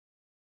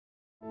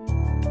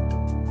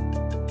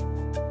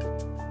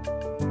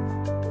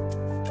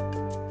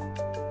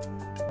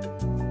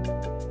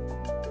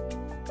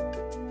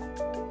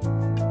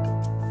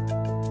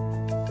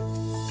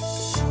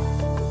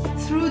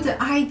the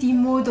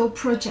IDMODEL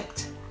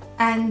project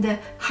and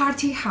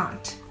Hearty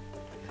Heart,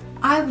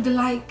 I would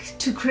like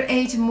to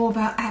create a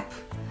mobile app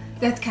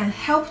that can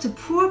help the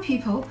poor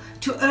people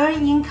to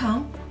earn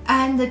income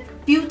and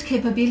build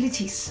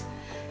capabilities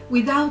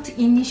without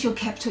initial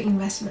capital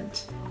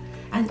investment,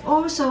 and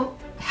also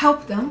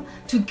help them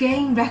to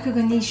gain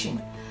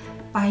recognition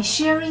by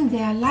sharing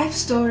their life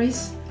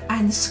stories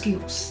and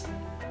skills.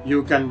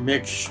 You can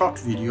make short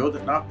videos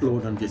and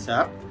upload on this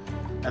app,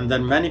 and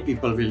then many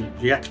people will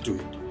react to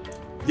it.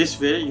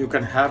 This way you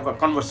can have a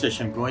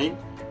conversation going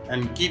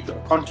and keep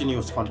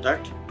continuous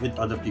contact with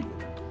other people.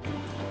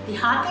 The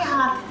Hearty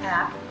Heart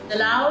app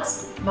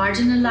allows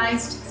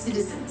marginalized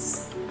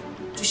citizens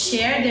to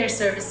share their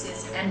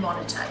services and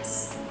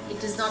monetize. It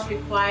does not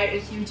require a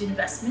huge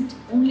investment,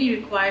 only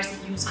requires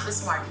the use of a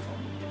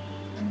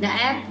smartphone. The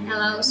app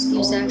allows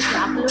users to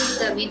upload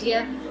the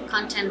media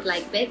content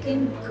like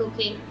baking,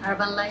 cooking,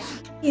 urban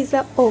life. It is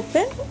an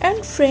open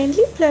and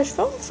friendly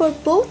platform for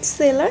both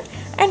seller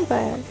and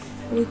buyer.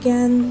 We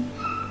can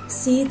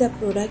see the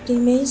product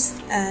image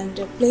and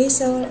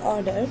place our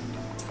order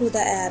through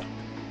the app.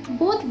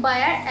 Both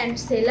buyer and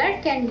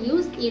seller can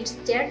use its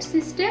chat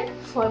system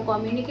for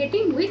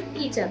communicating with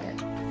each other.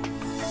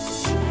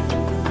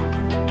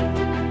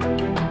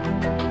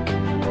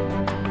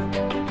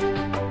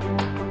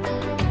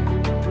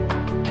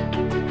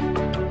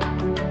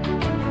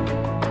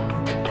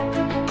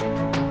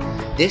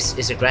 This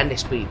is a grand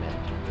experiment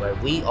where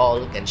we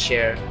all can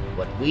share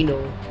what we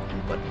know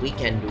and what we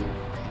can do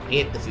to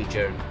create the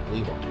future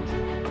we want.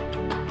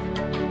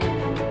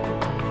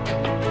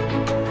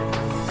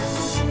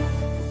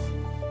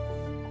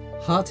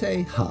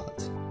 Hearty Heart.